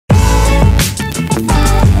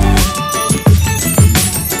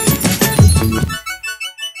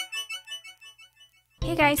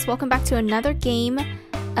Hey guys, welcome back to another game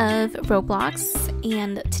of Roblox,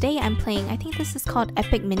 and today I'm playing, I think this is called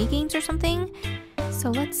Epic Mini Games or something. So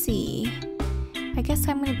let's see. I guess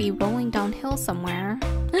I'm gonna be rolling downhill somewhere.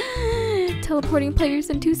 Teleporting players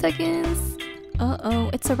in 2 seconds. Uh-oh,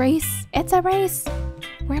 it's a race. It's a race.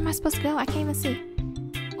 Where am I supposed to go? I can't even see.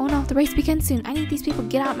 Oh no, the race begins soon. I need these people to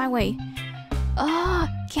get out of my way.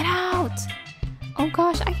 Get out. Oh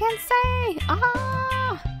gosh, I can't say.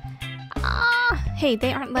 Hey,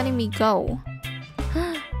 they aren't letting me go.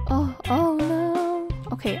 Oh no.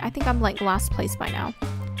 Okay, I think I'm like last place by now.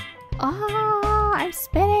 I'm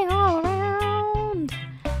spinning all around.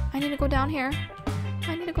 I need to go down here.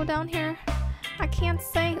 I can't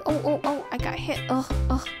say. Oh, I got hit.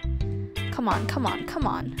 Come on.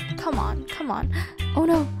 Oh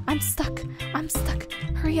no, I'm stuck.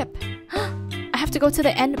 Hurry up. I have to go to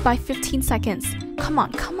the end by 15 seconds. Come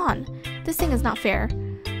on. This thing is not fair.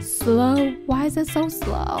 Slow. Why is it so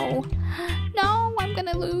slow? No, I'm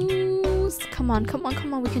gonna lose. Come on.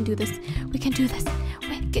 We can do this.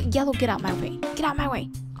 Wait, yellow, get out my way.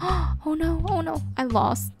 Oh no. I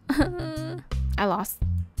lost. I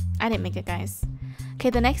didn't make it, guys. Okay,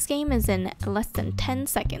 the next game is in less than 10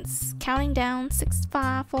 seconds. Counting down. 6,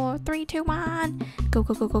 5, 4, 3, 2, 1. Go.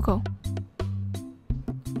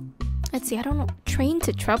 Let's see, I don't know. Train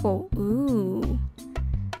to Trouble. Ooh.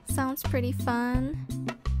 Sounds pretty fun.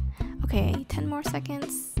 Okay, 10 more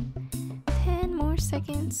seconds.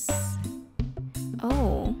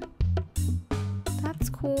 Oh. That's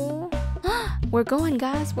cool. We're going,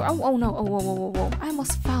 guys. Oh no. Whoa. I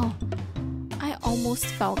almost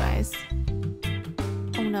fell, guys.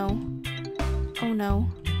 Oh no.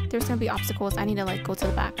 There's gonna be obstacles. I need to like go to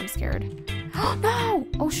the back. I'm scared. No!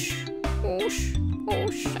 Oh shh.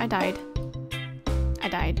 I died.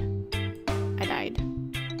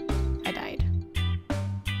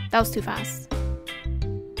 That was too fast.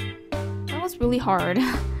 That was really hard.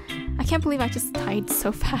 I can't believe I just died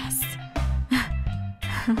so fast.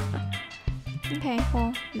 Okay,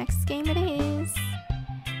 well, next game it is.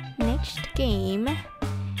 Next game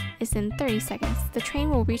is in 30 seconds. The train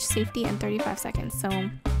will reach safety in 35 seconds, so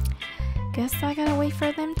guess I gotta wait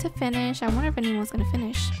for them to finish. I wonder if anyone's gonna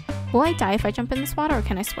finish. Will I die if I jump in this water, or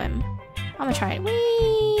can I swim? I'm gonna try it.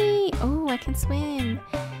 Whee! Oh, I can swim.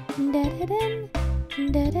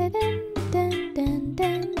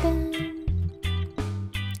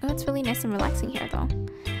 Oh, it's really nice and relaxing here, though.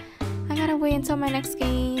 I gotta wait until my next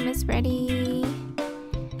game is ready.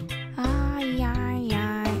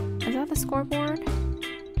 Is that the scoreboard?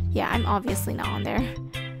 Yeah, I'm obviously not on there.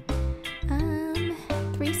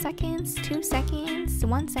 3 seconds, 2 seconds,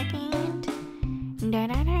 1 second.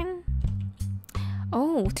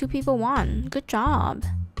 Oh, 2 people won. Good job.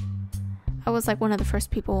 I was like one of the first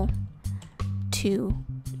people to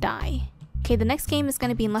die. Okay, the next game is going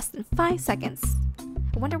to be in less than 5 seconds.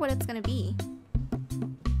 I wonder what it's going to be.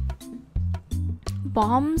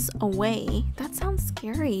 Bombs away. That sounds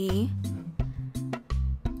scary.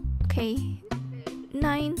 Okay.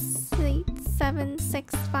 9, 8, 7,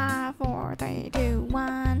 6, 5, 4, 3, 2,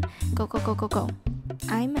 1. Go.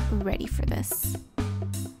 I'm ready for this.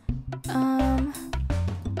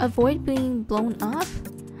 Avoid being blown up?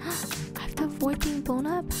 I have to avoid being blown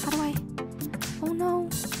up? How do I? Oh no.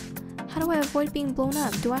 How do I avoid being blown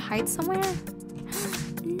up? Do I hide somewhere?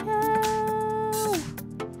 No.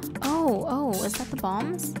 Oh, is that the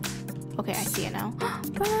bombs? Okay, I see it now.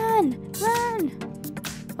 Run!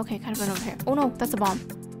 Okay, kind of run over here. Oh no, that's a bomb.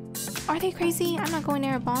 Are they crazy? I'm not going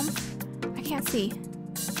near a bomb. I can't see.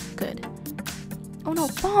 Good. Oh no,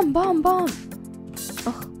 bomb!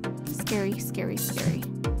 Ugh, scary.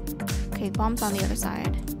 Okay, bomb's on the other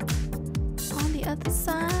side. On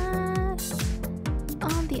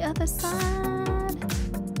the other side.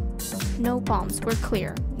 No bombs. We're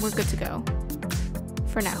clear. We're good to go.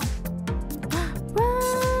 For now.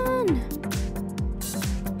 Run!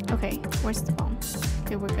 Okay, where's the bomb?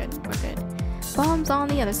 Okay, we're good. Bombs on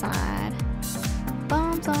the other side.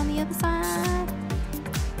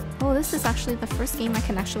 Oh, this is actually the first game I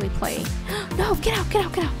can actually play. No, get out.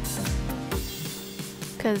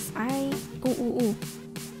 Cause ooh.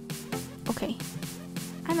 Okay.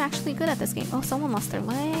 I'm actually good at this game. Oh, someone lost their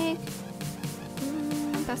leg.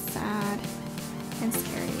 That's sad. And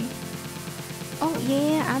scary. Oh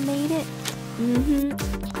yeah, I made it.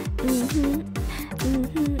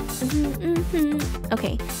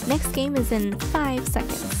 Okay, next game is in 5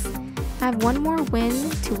 seconds. I have 1 more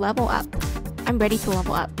win to level up. I'm ready to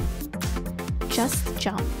level up. Just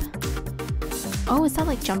jump. Oh, is that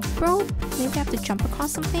like jump rope? Maybe I have to jump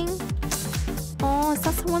across something? Oh, is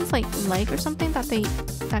that someone's like leg or something that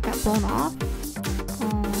got blown off?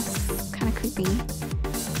 Oh, kind of creepy.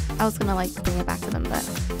 I was gonna like bring it back to them, but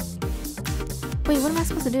wait, what am I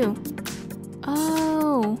supposed to do?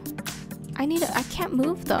 Oh, I can't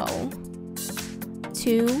move though.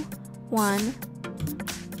 2, 1.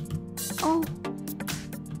 Oh.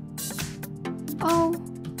 Oh.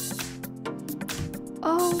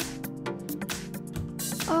 Oh.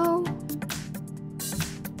 Oh.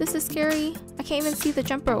 This is scary. I can't even see the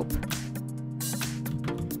jump rope.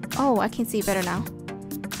 Oh, I can see better now.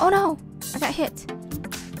 Oh no! I got hit.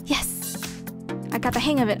 Yes! I got the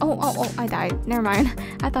hang of it. Oh, I died. Never mind.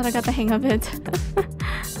 I thought I got the hang of it.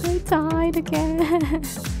 I died again.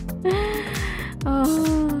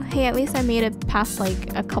 Oh, hey, at least I made it past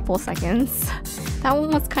like a couple seconds. That one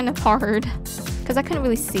was kind of hard because I couldn't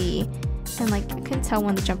really see, and like I couldn't tell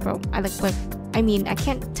when the jump rope. I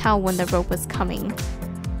can't tell when the rope was coming.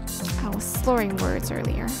 I was slurring words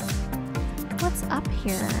earlier. What's up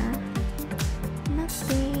here?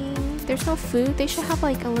 Nothing. There's no food. They should have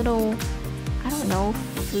like a little, I don't know,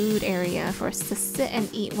 food area for us to sit and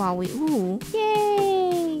eat while we. Ooh,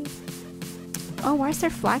 yay! Oh, why is there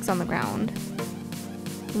flags on the ground?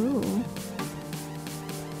 Ooh.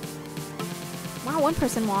 Wow, one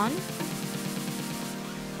person won.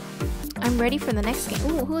 I'm ready for the next game.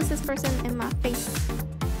 Ooh, who is this person in my face?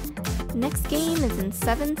 Next game is in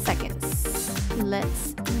 7 seconds.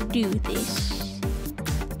 Let's do this.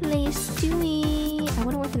 Let's do it. I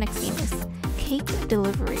wonder what the next game is. Cake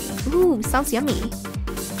delivery. Ooh, sounds yummy.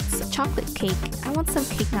 It's a chocolate cake. I want some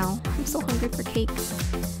cake now. I'm so hungry for cake.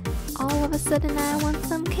 All of a sudden I want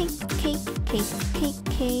some cake. Cake.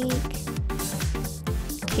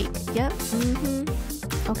 Yep.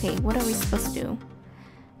 Okay, what are we supposed to do?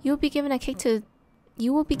 You will be given a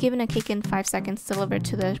cake in 5 seconds delivered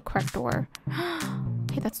to the correct door.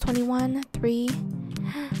 Okay, that's 21, 3.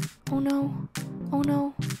 Oh no.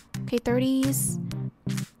 Okay, 30s.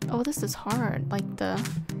 Oh, this is hard. Like the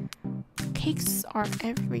cakes are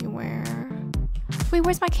everywhere. Wait,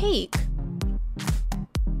 where's my cake?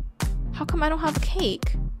 How come I don't have a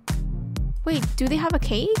cake? Wait, do they have a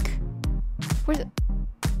cake? Where's it?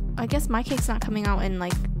 I guess my cake's not coming out in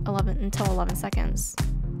like 11 seconds.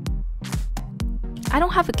 I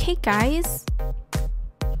don't have a cake, guys.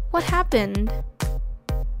 What happened?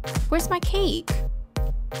 Where's my cake?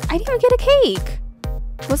 I didn't even get a cake.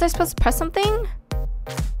 Was I supposed to press something?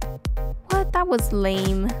 What? That was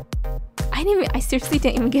lame. I seriously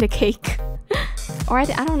didn't even get a cake. Or I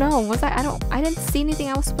don't know. I didn't see anything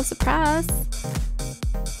I was supposed to press.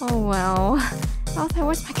 Oh well. I was like,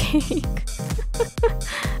 where's my cake?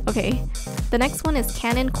 Okay. The next one is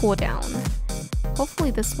cannon cooldown.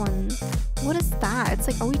 Hopefully this one. What is that? It's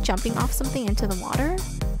like, are we jumping off something into the water?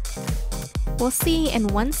 We'll see in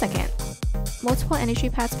 1 second. Multiple energy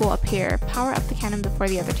pads will appear. Power up the cannon before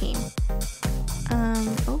the other team.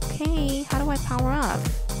 Okay. How do I power up?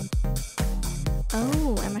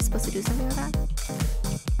 Oh, am I supposed to do something with that?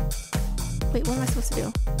 Wait, what am I supposed to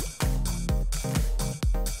do?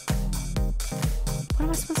 What am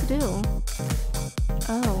I supposed to do?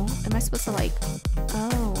 Oh, am I supposed to like,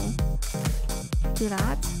 oh, do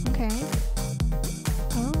that? Okay.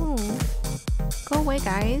 Oh, go away,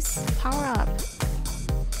 guys. Power up.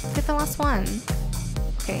 Get the last one.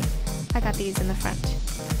 Okay, I got these in the front.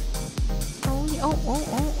 Oh,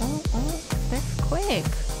 they're quick.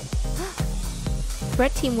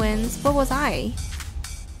 Red team wins. What was I?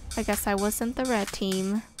 I guess I wasn't the red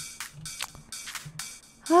team.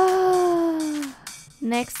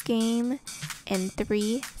 Next game in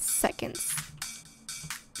 3 seconds.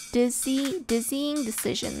 Dizzying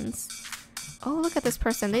decisions. Oh, look at this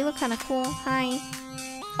person. They look kind of cool. Hi.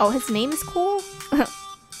 Oh, his name is cool?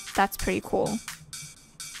 That's pretty cool.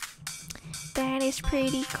 That is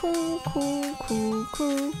pretty cool.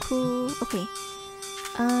 Okay.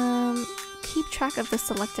 Keep track of the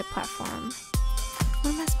selected platform.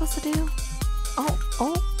 What am I supposed to do?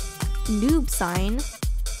 Oh, noob sign.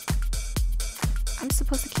 I'm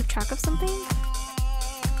supposed to keep track of something?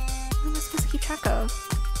 What am I supposed to keep track of?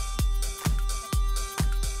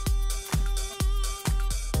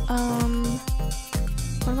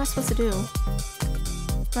 What am I supposed to do? Am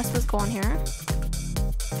I supposed to go on here?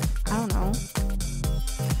 I don't know.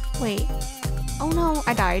 Wait. Oh no,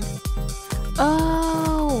 I died.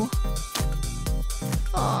 Oh!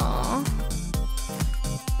 Oh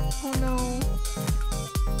no.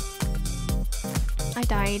 I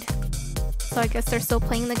died. So I guess they're still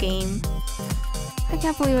playing the game. I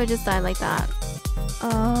can't believe I just died like that.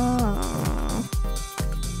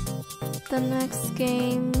 The next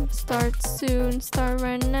game starts soon. Start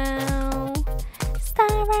right now.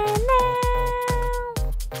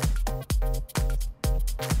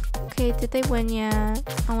 Okay, did they win yet?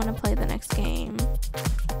 I want to play the next game.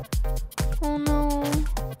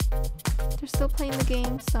 still playing the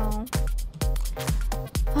game, so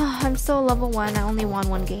I'm still level 1. I only won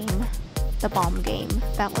one game, the bomb game.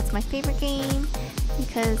 That was my favorite game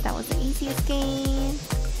because that was the easiest game.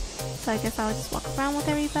 So I guess I'll just walk around with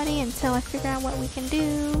everybody until I figure out what we can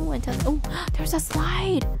do. Until there's a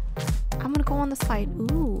slide. I'm gonna go on the slide.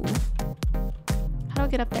 Ooh, how do I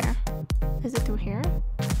get up there? Is it through here?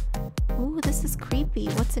 Ooh, this is creepy.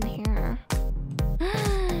 What's in here?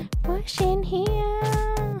 What's in here?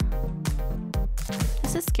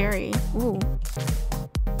 This is scary. Ooh.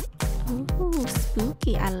 Ooh,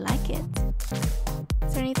 spooky. I like it.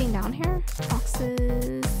 Is there anything down here?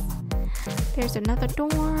 Boxes. There's another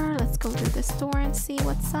door. Let's go through this door and see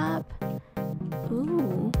what's up.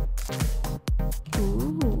 Ooh.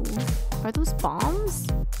 Ooh. Are those bombs?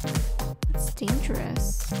 That's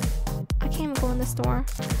dangerous. I can't even go in this door.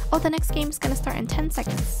 Oh, the next game is gonna start in 10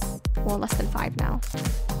 seconds. Well, less than 5 now.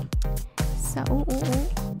 So,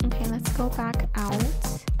 okay, let's go back out.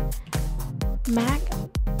 Manic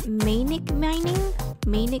mining.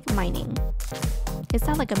 Is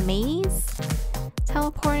that like a maze?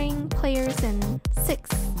 Teleporting players in 6,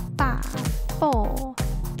 5, 4,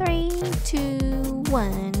 3, 2,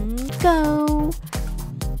 1, go.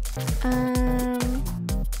 I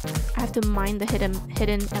have to mine the hidden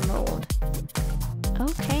emerald.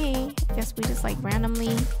 Okay, I guess we just like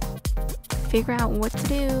randomly figure out what to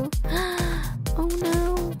do. Oh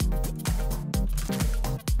no.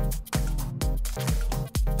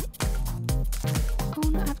 Oh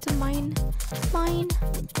no, I have to mine.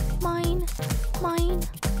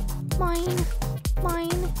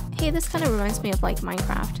 Hey, this kind of reminds me of like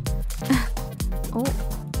Minecraft. Oh,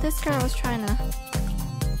 this girl was trying to...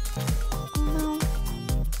 Oh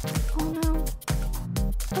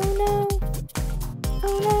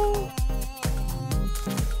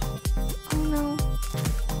no.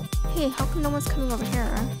 Hey, how come no one's coming over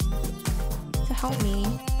here to help me?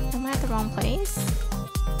 Am I at the wrong place?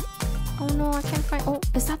 Oh no, I can't find... Oh,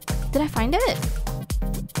 did I find it?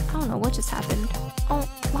 I don't know what just happened. Oh,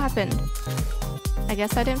 what happened? I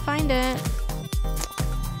guess I didn't find it.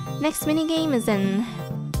 Next minigame is in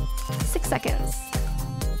 6 seconds.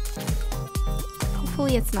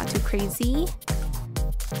 Hopefully it's not too crazy.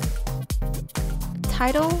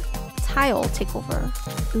 Tile takeover.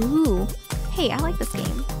 Ooh. Hey, I like this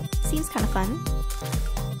game. Seems kind of fun.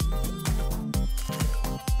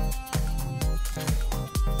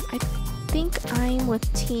 I think I'm with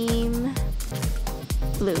Team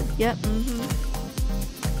Blue. Yep.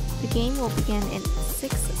 The game will begin in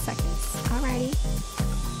 6 seconds.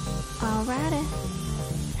 Alrighty.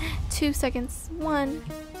 2 seconds. 1.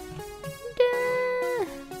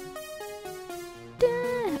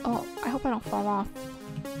 Oh, I hope I don't fall off.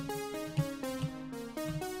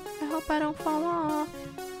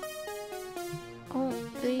 Oh,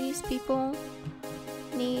 these people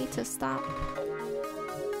need to stop.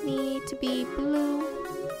 Need to be blue.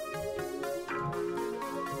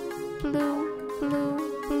 Blue.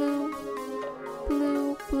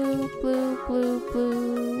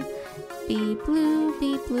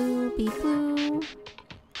 Be blue.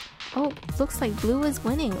 Oh, looks like blue is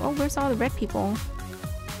winning. Oh, where's all the red people?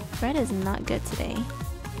 Red is not good today.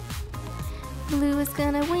 Blue is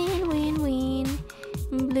gonna win.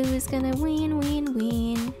 Blue is gonna win. Ooh.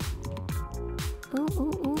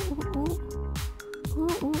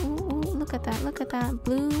 Look at that.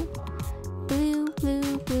 Blue.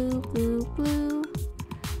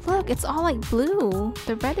 Look, it's all like blue.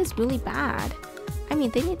 The red is really bad. I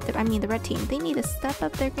mean, the red team, they need to step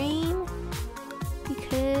up their game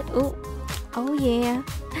because oh yeah,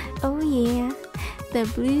 the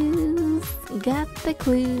blues got the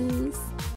clues.